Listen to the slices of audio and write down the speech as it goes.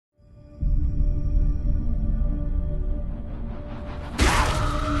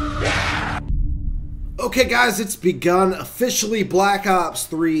Okay guys, it's begun officially. Black Ops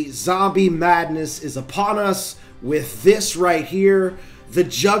 3 Zombie Madness is upon us with this right here. The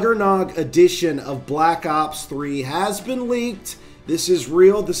Juggernog edition of Black Ops 3 has been leaked. This is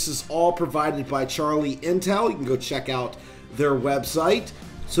real. This is all provided by Charlie Intel. You can go check out their website.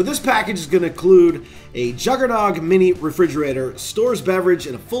 So this package is going to include a Juggernog mini refrigerator, stores beverage,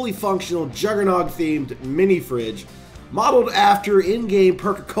 and a fully functional Juggernog themed mini fridge. Modeled after in-game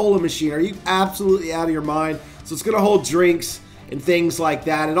Coca-Cola machine. Are you absolutely out of your mind? So it's going to hold drinks and things like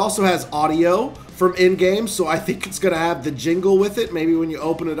that. It also has audio from in-game, so I think it's going to have the jingle with it, maybe when you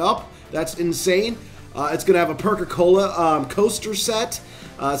open it up. That's insane. It's going to have a Coca-Cola coaster set.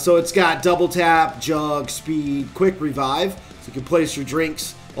 So it's got double tap, jug, speed, quick revive. So you can place your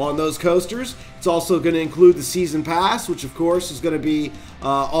drinks on those coasters. It's also going to include the Season Pass, which of course is going to be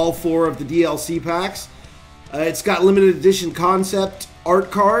all 4 of the DLC packs. It's got limited edition concept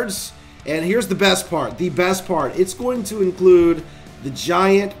art cards, and here's the best part. It's going to include the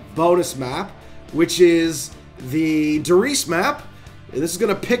giant bonus map, which is the Riese map. And this is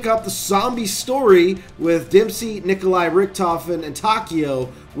going to pick up the zombie story with Dempsey, Nikolai, Richthofen, and Takio,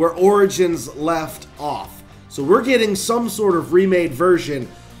 where Origins left off. So we're getting some sort of remade version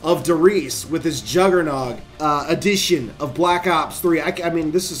of Riese with this Juggernog edition of Black Ops 3. I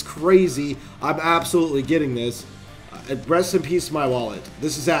mean, this is crazy. I'm absolutely getting this. Rest in peace, my wallet.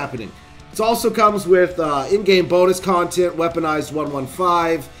 This is happening. It also comes with in-game bonus content, Weaponized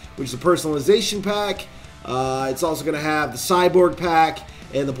 115, which is a personalization pack. It's also going to have the Cyborg pack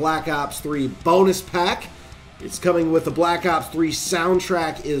and the Black Ops 3 bonus pack. It's coming with the Black Ops 3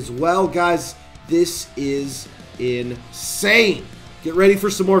 soundtrack as well. Guys, this is insane. Get ready for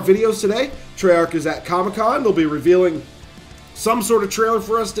some more videos today. Treyarch is at Comic-Con. They'll be revealing some sort of trailer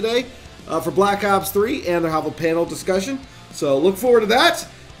for us today for Black Ops 3, and they'll have a panel discussion. So look forward to that,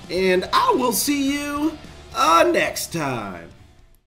 and I will see you next time.